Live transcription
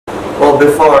Well,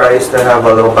 before I used to have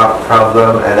a low back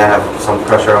problem and I have some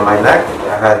pressure on my neck.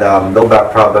 I had low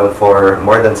back problem for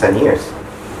more than 10 years.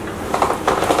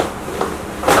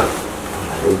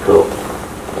 Very cool.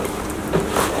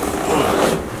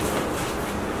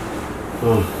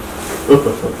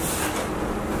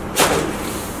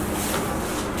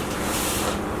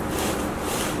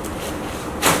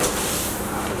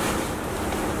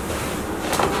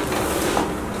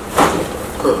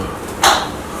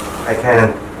 I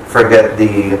can't forget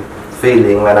the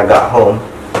feeling when I got home.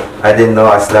 I didn't know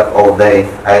I slept all day.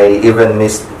 I even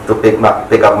missed to pick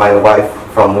up my wife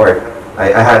from work.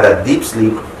 I had a deep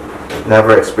sleep.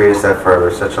 Never experienced that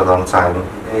for such a long time.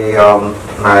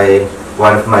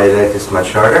 One of my legs is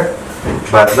much shorter,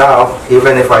 but now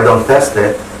even if I don't test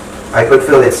it, I could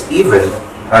feel it's even.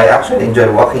 I actually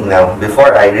enjoy walking now.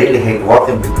 Before, I really hate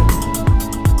walking.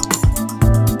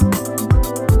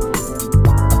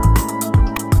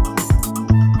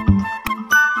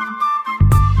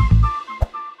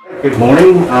 Good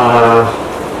morning.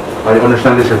 I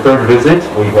understand this is your third visit.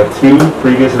 We've had 2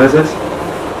 previous visits.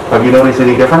 Have you noticed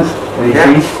any difference? Any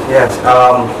change? Yes.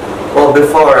 Well,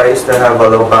 before I used to have a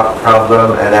low back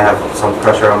problem and I have some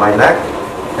pressure on my neck.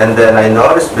 And then I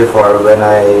noticed before when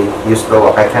I used to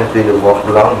walk, I can't really walk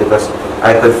long because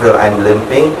I could feel I'm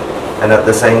limping, and at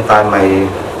the same time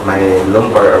my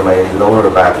lumbar or my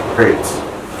lower back hurts.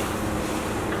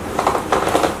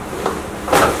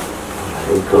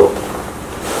 Very cool.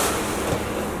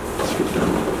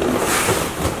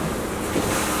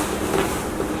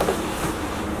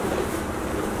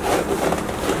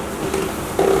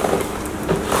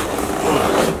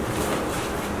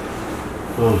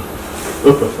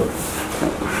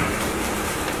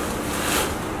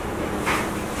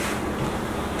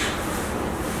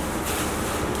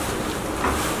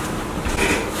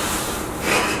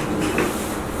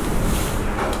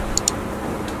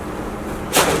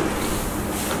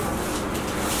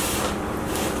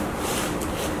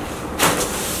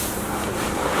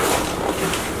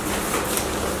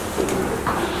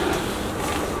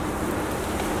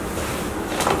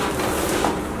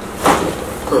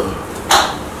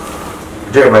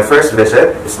 During my first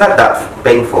visit, it's not that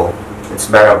painful, it's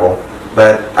bearable,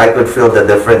 but I could feel the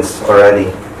difference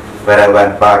already when I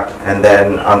went back. And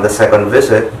then on the second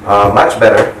visit, much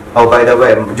better. Oh, by the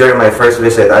way, during my first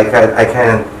visit, I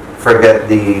can't forget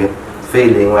the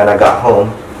feeling when I got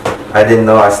home. I didn't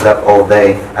know I slept all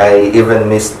day. I even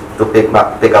missed to pick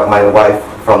up my wife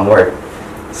from work.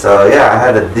 So yeah, I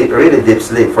had a really deep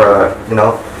sleep for,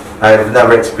 I've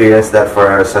never experienced that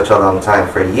for such a long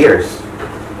time, for years.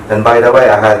 And by the way,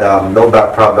 I had low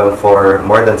back problem for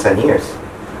more than 10 years.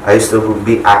 I used to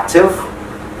be active,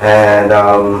 and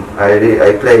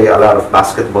I play a lot of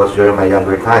basketball during my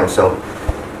younger time. So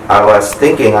I was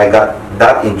thinking I got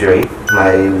that injury,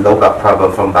 my low back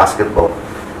problem from basketball.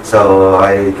 So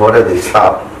I totally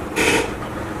stopped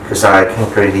because I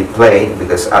can't really play,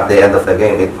 because at the end of the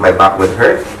game, my back would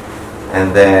hurt.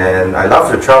 And then I love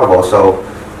to travel. So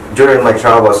during my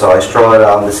travel, so I stroll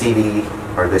around the city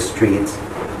or the streets.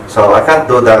 So I can't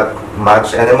do that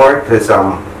much anymore because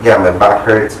yeah, my back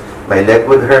hurts, my leg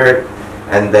would hurt,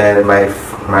 and then my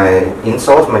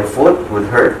insoles, my foot would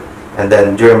hurt. And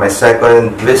then during my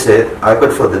second visit, I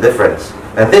could feel the difference.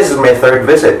 And this is my third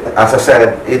visit. As I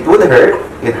said, it would hurt,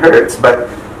 it hurts, but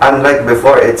unlike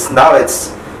before,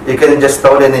 you can just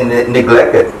totally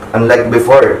neglect it. Unlike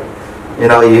before,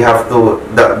 you have to,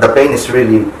 the pain is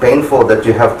really painful that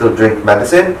you have to drink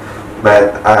medicine,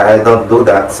 but I don't do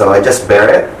that, so I just bear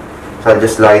it. So I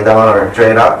just lie down or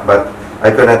straight up, but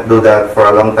I couldn't do that for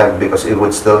a long time because it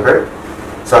would still hurt.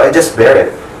 So I just bear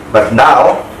it. But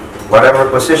now, whatever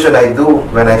position I do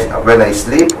when I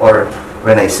sleep or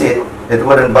when I sit, it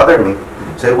wouldn't bother me.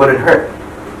 So it wouldn't hurt.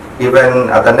 Even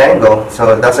at an angle,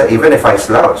 so even if I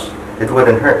slouch, it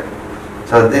wouldn't hurt.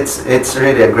 So it's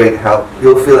really a great help.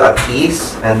 You'll feel at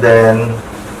ease, and then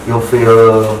you'll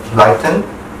feel lightened.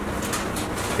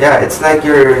 Yeah, it's like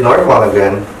you're normal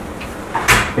again.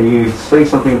 Can you say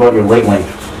something about your leg length?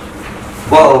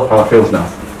 Well, how it feels now?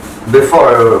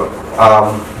 Before,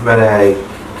 when I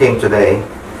came today,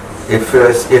 it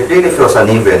really feels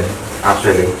uneven.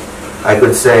 Actually, I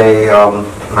could say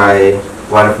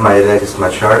one of my legs is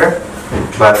much shorter,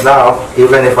 but now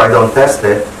even if I don't test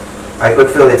it, I could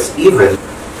feel it's even,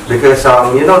 because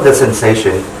the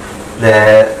sensation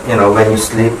that when you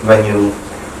sleep, when you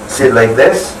sit like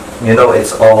this,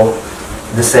 it's all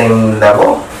the same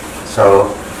level.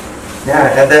 So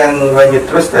yeah, and then when you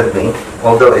twisted me,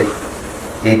 although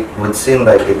it would seem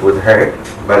like it would hurt,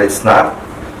 but it's not.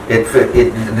 It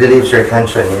relieves your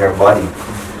tension in your body.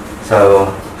 So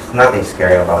nothing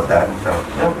scary about that. So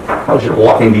yeah. How's your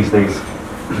walking these days?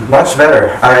 Much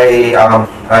better. I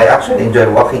actually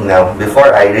enjoy walking now.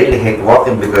 Before I really hate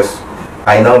walking because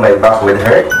I know my back would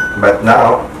hurt, but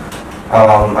now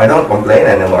I don't complain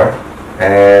anymore,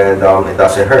 and it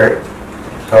doesn't hurt.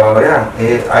 So yeah,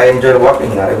 I enjoy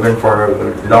walking now, even for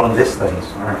long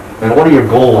distance. All right. And what are your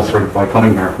goals by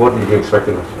coming here? What did you expect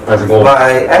as a goal?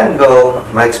 My end goal,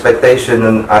 my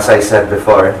expectation, as I said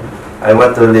before, I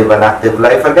want to live an active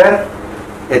life again.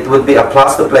 It would be a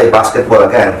plus to play basketball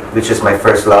again, which is my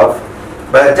first love.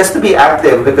 But just to be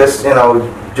active, because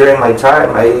during my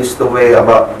time I used to weigh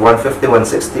about 150,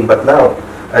 160, but now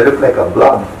I look like a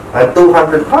blob. I'm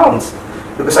 200 pounds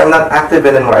because I'm not active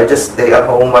anymore. I just stay at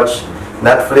home, watch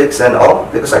Netflix and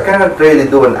all, because I cannot really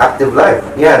do an active life.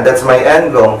 Yeah, that's my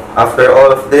end goal. After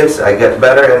all of this, I get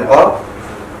better and all.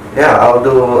 Yeah, I'll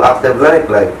do active life,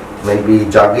 like maybe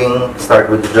jogging, start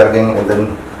with jogging, and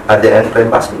then at the end play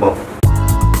basketball.